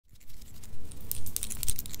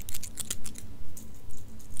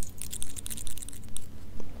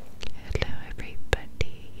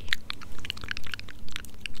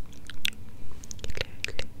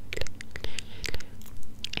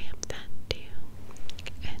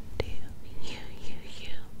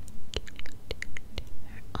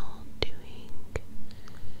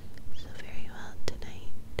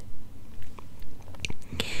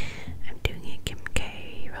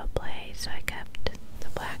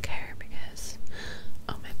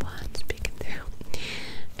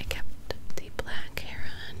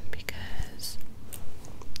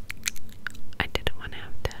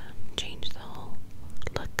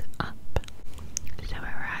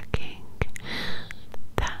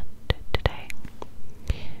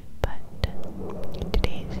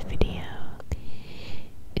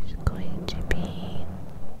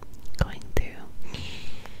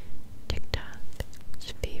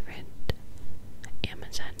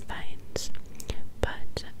finds,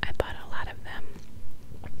 but I bought a lot of them.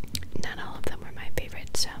 Not all of them were my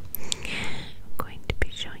favorite, so I'm going to be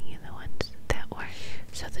showing you the ones that were.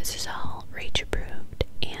 So this is all Rach approved,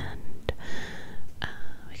 and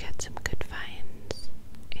we got some good finds,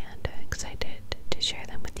 and I'm excited to share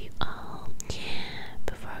them with you all.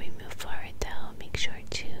 Before we move forward though, make sure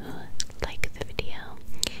to like the video,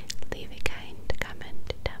 leave a kind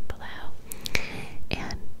comment down below,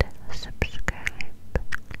 and subscribe.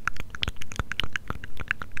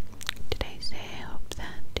 Did I say I hope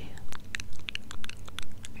that you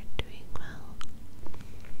are doing well?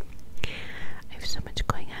 I have so much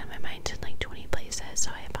going on. My mind's in like 20 places,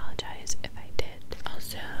 so I apologize if I did.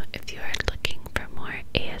 Also, if you are looking for more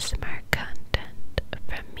ASMR content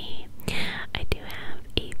from me, I do have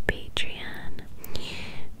a Patreon.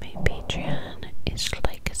 My Patreon is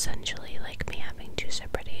like essentially like me having two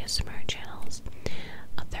separate ASMR channels.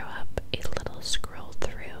 I'll throw up a little scroll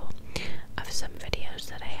through of some videos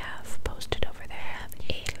that I have posted over there.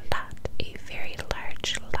 I have a very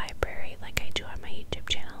large library like I do on my YouTube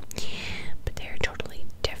channel, but they're totally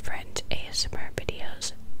different ASMR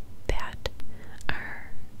videos that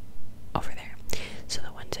are over there. So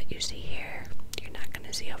the ones that you see here, you're not going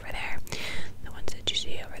to see over there. The ones that you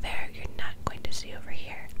see over there, you're not going to see over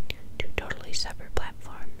here. Two totally separate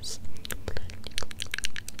platforms.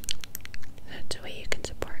 That's a way you can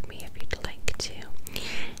support me if you'd like to,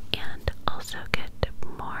 and also get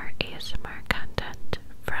more ASMR content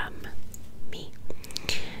from me.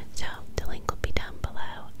 So the link will be down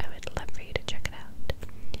below. I would love for you to check it out.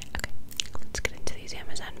 Okay, let's get into these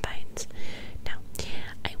Amazon finds. Now,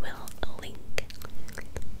 I will link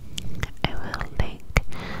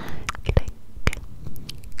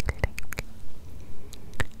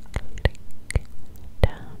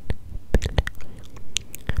down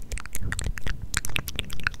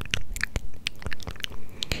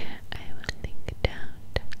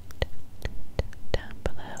down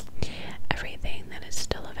below everything that is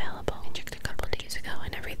still available. I checked a couple days ago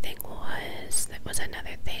and everything that was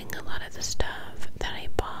another thing. A lot of the stuff that I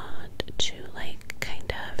bought to like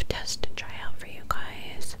kind of test and try out for you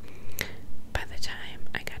guys, by the time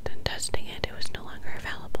I got done testing it, it was no longer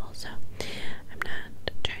available. So I'm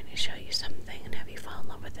not trying to show you something and have you fall in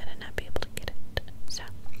love with it and not be able to get it. So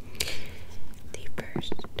the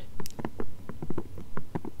first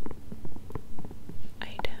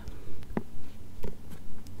item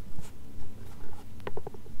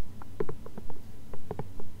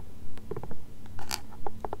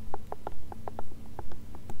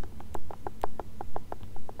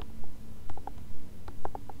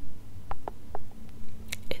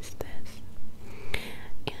is this,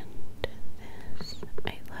 and this,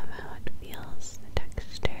 I love how it feels, the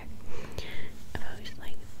texture. I've always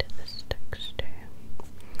liked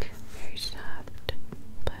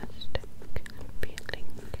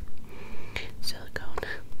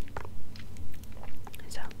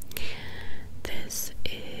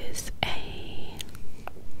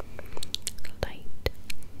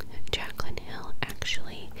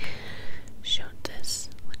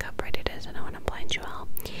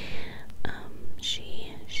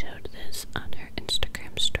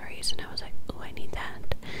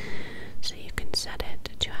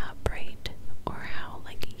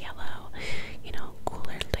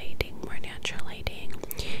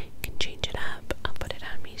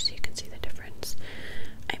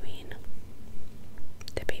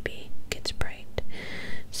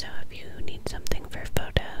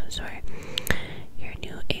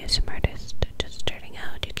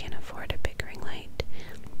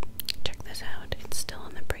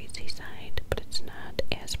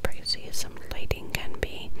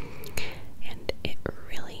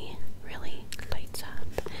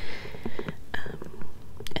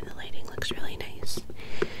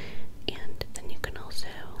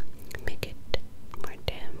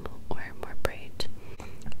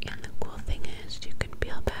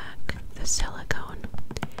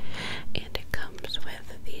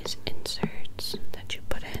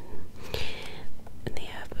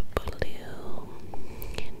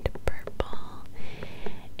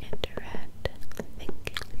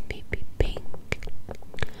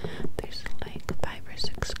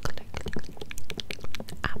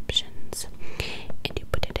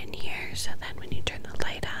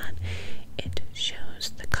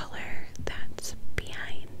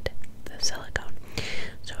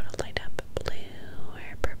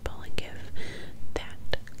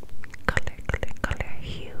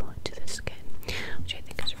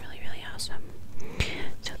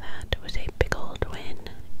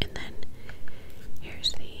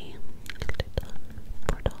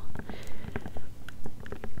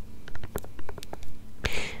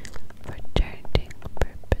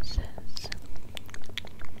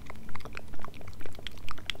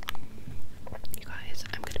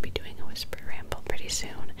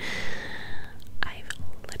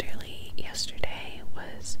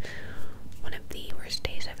one of the worst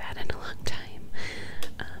days I've had in a long time.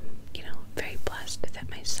 Very blessed that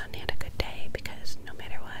my son had a good day, because no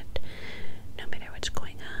matter what's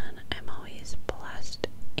going on, I'm always blessed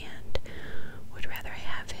and would rather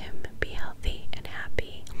have him be healthy and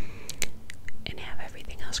happy and have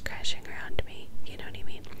everything else crashing around me. You know what I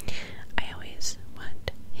mean? I always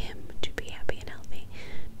want him to be happy and healthy,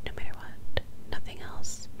 no matter what. Nothing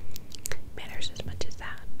else matters as much as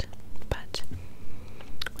that. But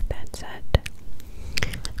with that said,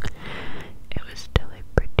 it was still a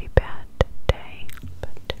pretty bad day,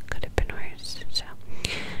 but could have been worse. So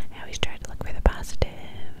I always try to look for the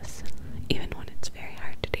positives, even when it's very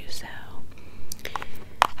hard to do so.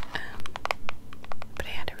 But I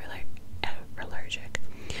had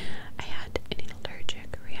an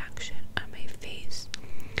allergic reaction on my face,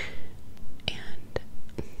 and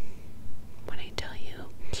when I tell you,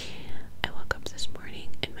 I woke up this morning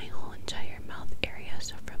and my whole entire mouth area,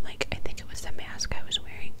 so from I think it was the mask I was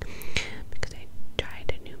wearing, because I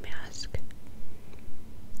tried a new mask,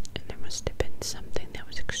 and there must have been something that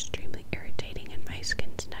was extremely irritating, and my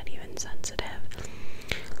skin's not even sensitive.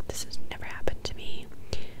 This has never happened to me.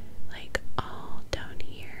 All down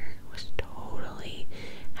here was totally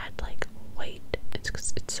had white. It's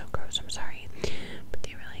so gross. I'm sorry, but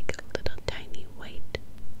they were little tiny white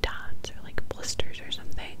dots or blisters or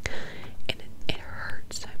something, and it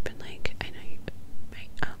hurts. I've been I know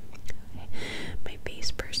my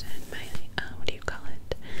face person, my what do you call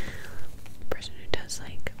it? Person who does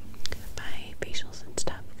my facials and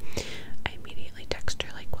stuff. I immediately text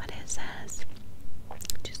her what is this?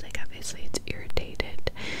 She's obviously it's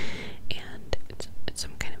irritated, and it's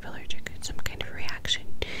some kind of allergic, it's some kind of reaction.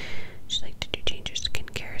 She's did you change your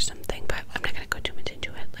skincare or something? But I'm not gonna go too much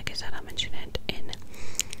into it. Like I said, I'll mention it in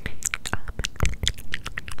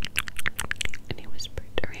any whispered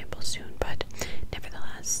ramble soon. But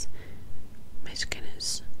nevertheless, my skin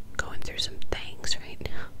is going through some things right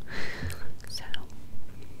now. So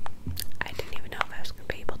I didn't even know if I was gonna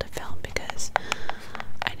be able to film, because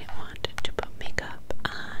I didn't want to put makeup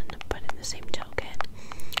on, but in the same token,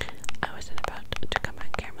 I wasn't about to come on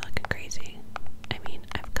camera looking crazy. I mean,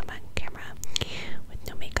 I've come on camera with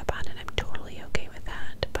no makeup on, and I'm totally okay with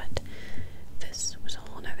that, but this was a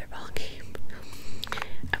whole nother ballgame.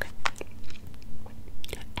 Okay.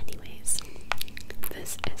 Anyways,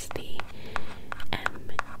 this is the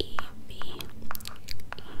MEV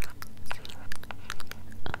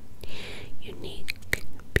Unique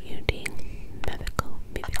Beauty Medical.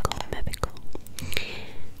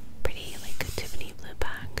 Pretty Tiffany blue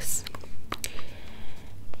box.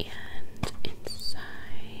 And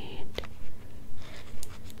inside,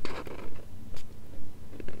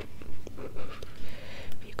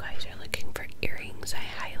 if you guys are looking for earrings, I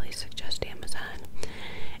highly suggest Amazon.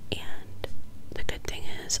 And the good thing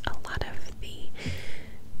is, a lot of the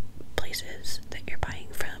places that you're buying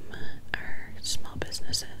from are small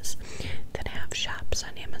businesses that have shops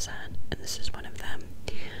on Amazon, and this is one of them.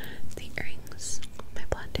 The earrings, my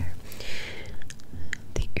blonde hair,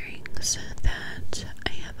 the earrings that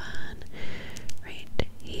I have on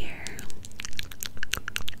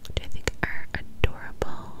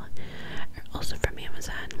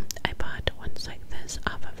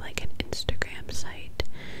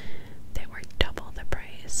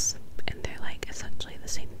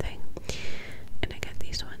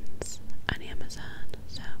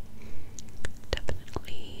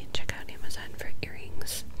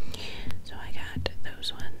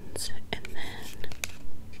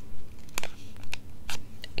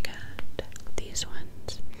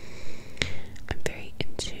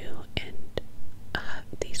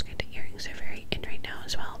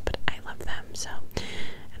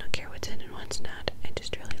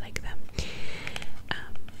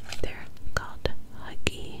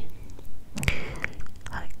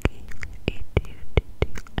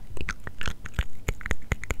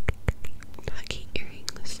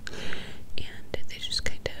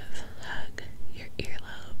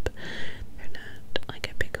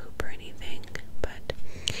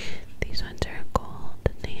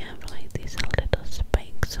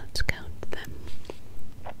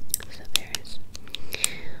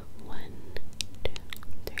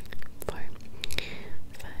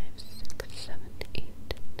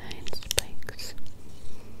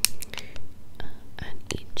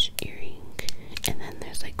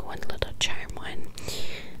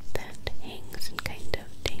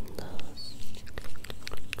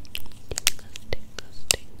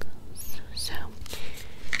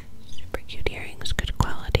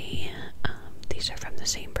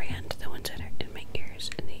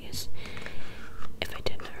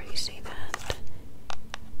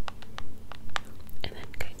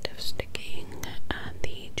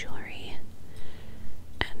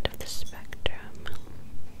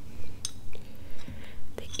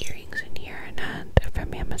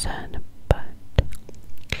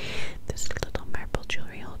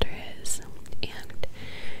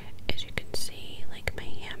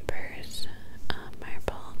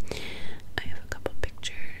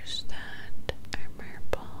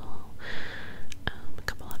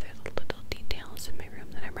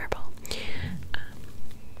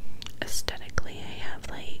have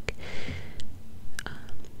like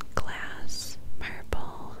glass,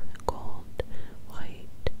 marble, gold, white,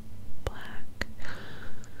 black,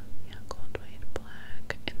 yeah, gold, white,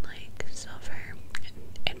 black, and like silver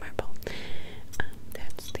and marble.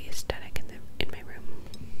 That's the aesthetic in my room.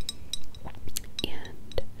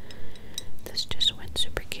 And this just went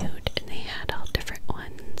super cute, and they had all different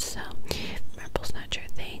ones. So marble's not your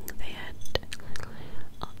thing. They had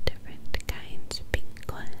all different kinds,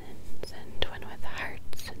 pink ones, and one with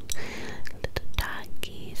hearts and little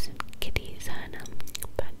doggies and kitties on them.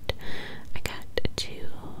 But I got two,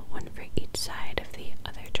 one for each side of the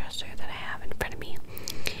other dresser that I have in front of me.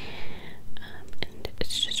 And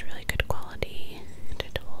it's just really good quality, and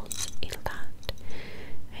it holds a lot.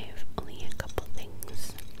 I have only a couple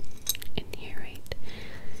things in here right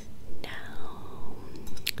now,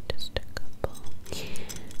 just a couple,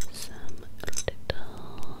 some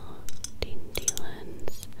little dainty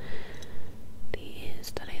ones,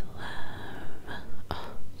 these that I love,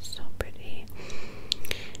 oh, so pretty.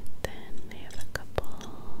 Then I have a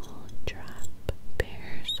couple drop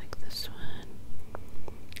bears like this one.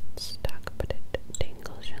 It's stuck, but it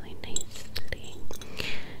dangles really nicely.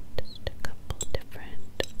 Just a couple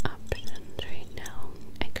different options right now.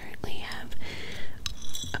 I currently have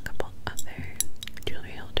a couple other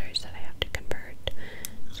jewelry holders that I have to convert.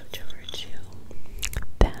 Switch over to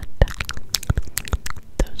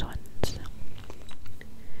those ones.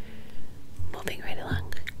 Moving right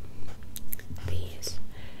along. These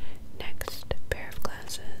next pair of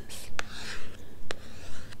glasses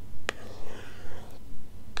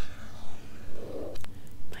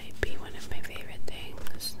might be one of my favorite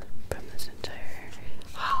things from this entire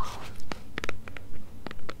haul.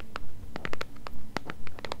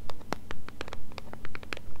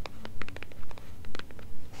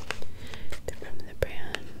 They're from the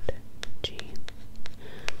brand G.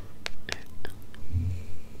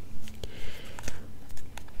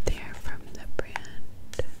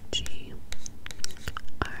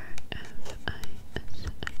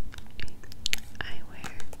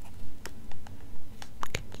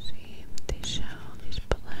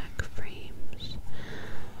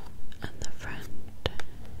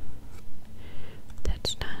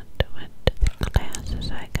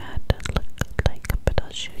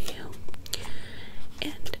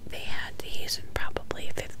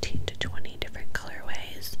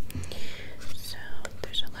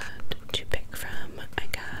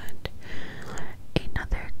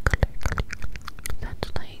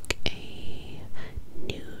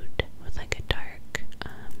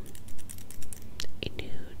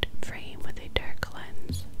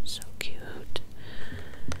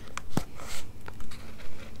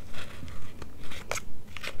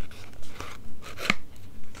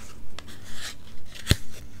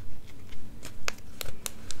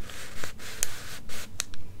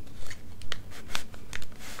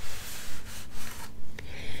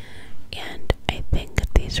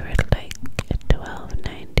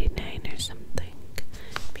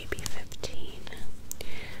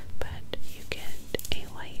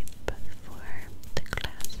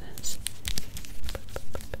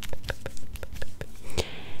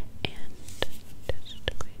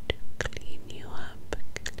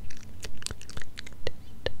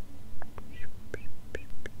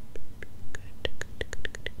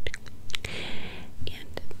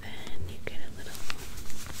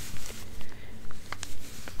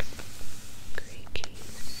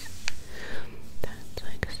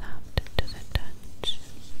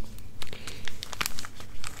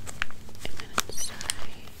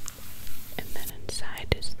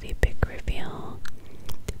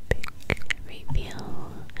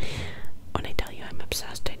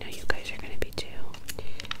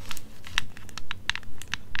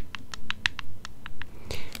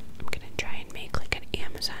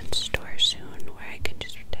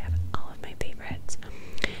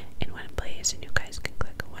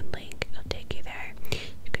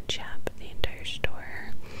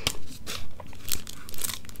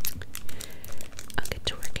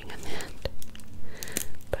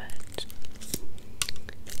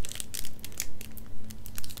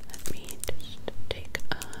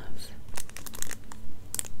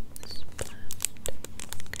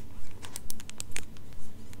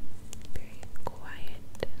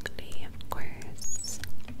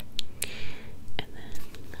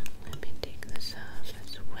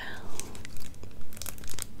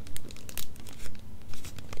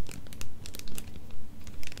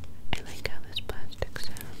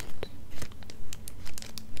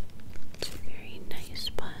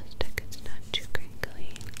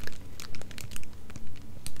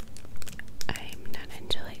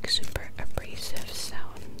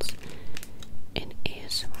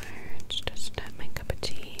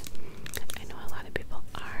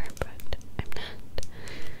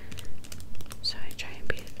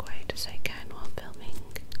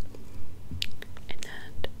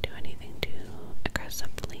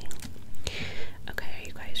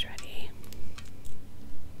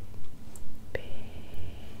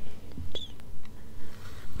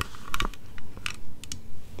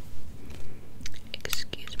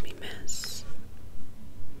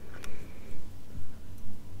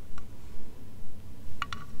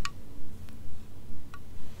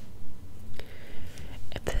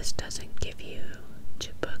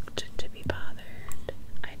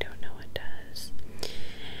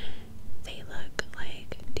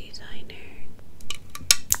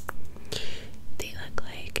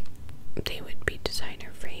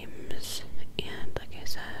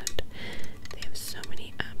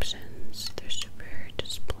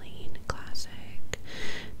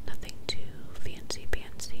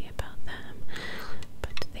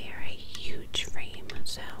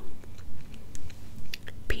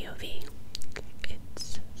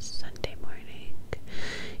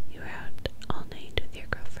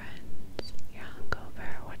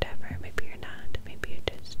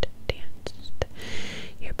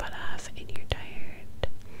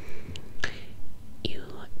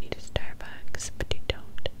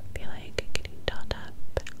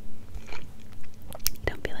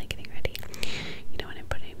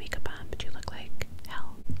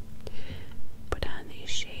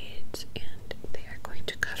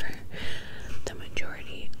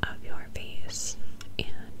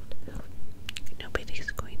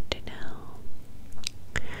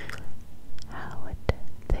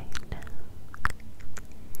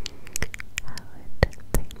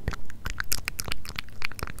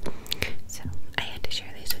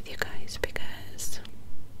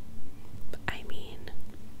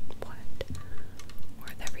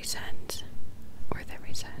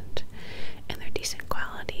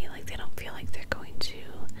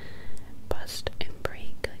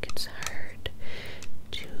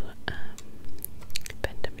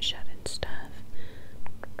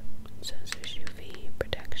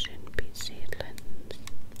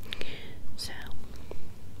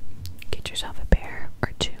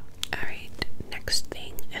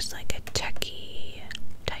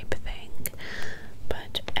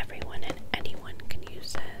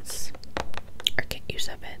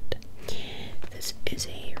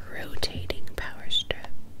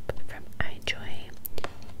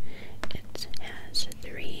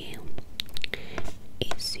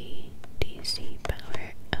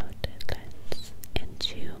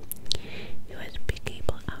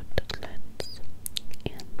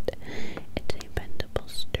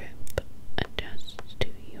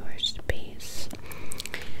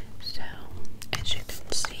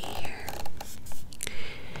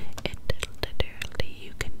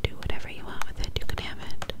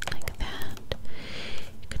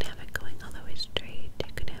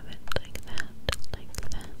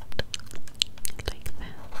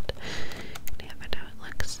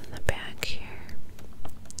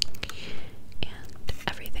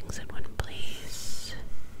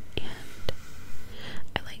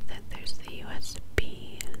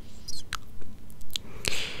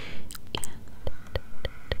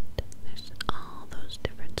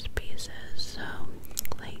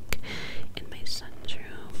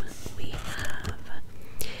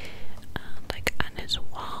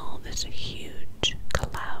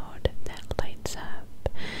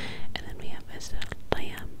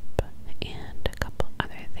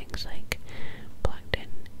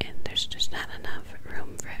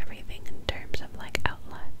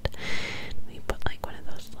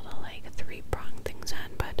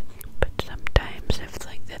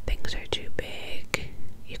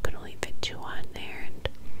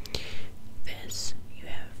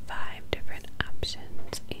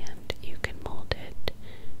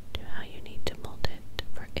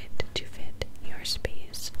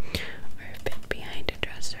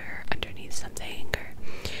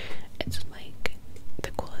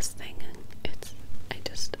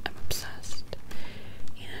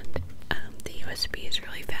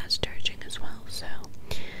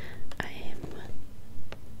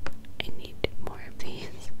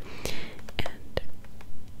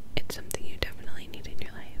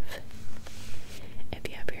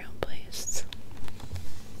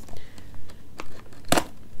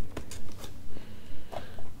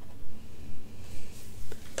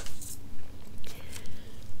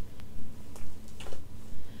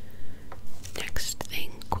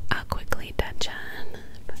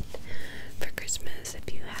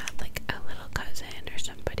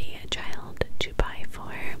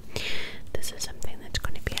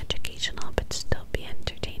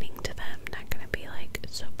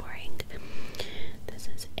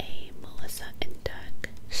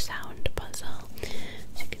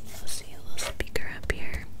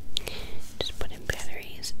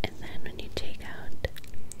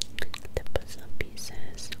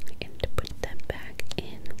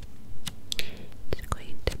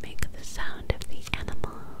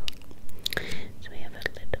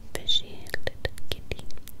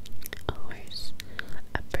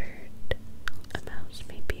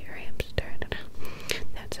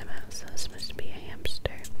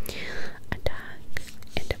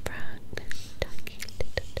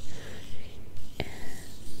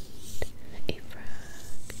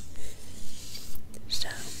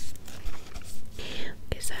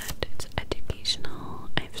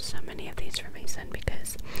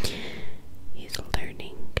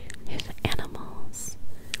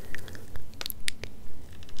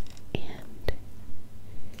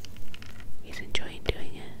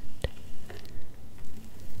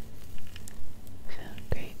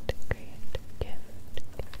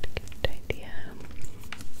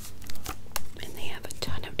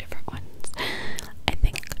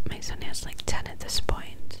 has like